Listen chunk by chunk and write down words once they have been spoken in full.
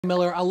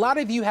Miller, a lot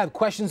of you have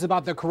questions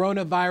about the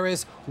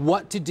coronavirus,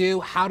 what to do,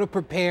 how to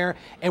prepare,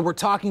 and we're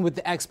talking with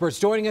the experts.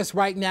 Joining us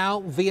right now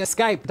via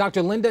Skype,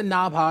 Dr. Linda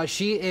Nabha.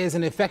 She is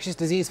an infectious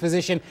disease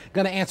physician,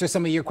 going to answer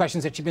some of your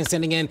questions that you've been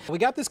sending in. We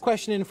got this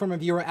question in from a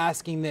viewer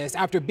asking this.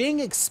 After being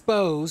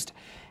exposed,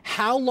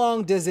 how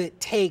long does it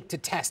take to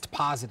test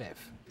positive?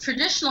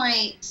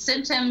 Traditionally,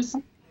 symptoms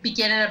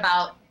begin at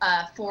about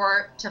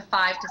 4 to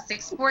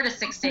 6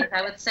 days,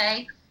 I would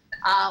say.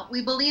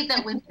 We believe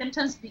that when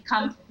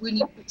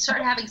you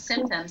start having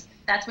symptoms,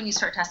 that's when you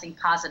start testing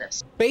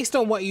positives. Based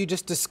on what you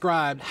just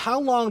described,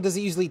 how long does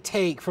it usually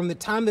take from the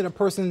time that a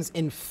person's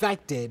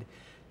infected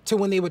to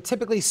when they would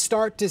typically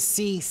start to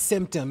see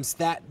symptoms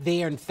that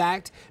they, in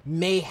fact,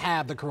 may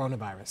have the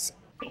coronavirus?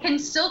 It can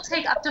still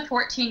take up to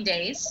 14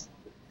 days.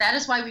 That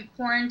is why we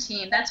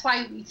quarantine. That's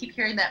why we keep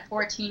hearing that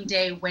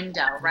 14-day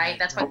window, right?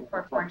 That's why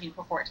we're quarantined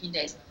for 14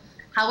 days.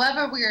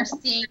 However, we are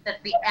seeing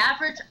that the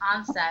average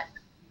onset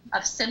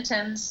of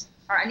symptoms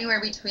are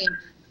anywhere between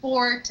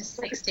 4 to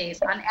 6 days.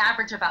 On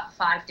average, about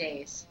 5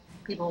 days,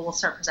 people will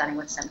start presenting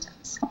with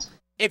symptoms.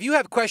 If you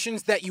have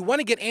questions that you want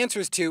to get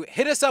answers to,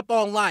 hit us up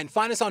online.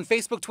 Find us on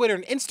Facebook, Twitter,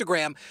 and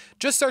Instagram.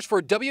 Just search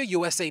for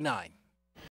WUSA 9.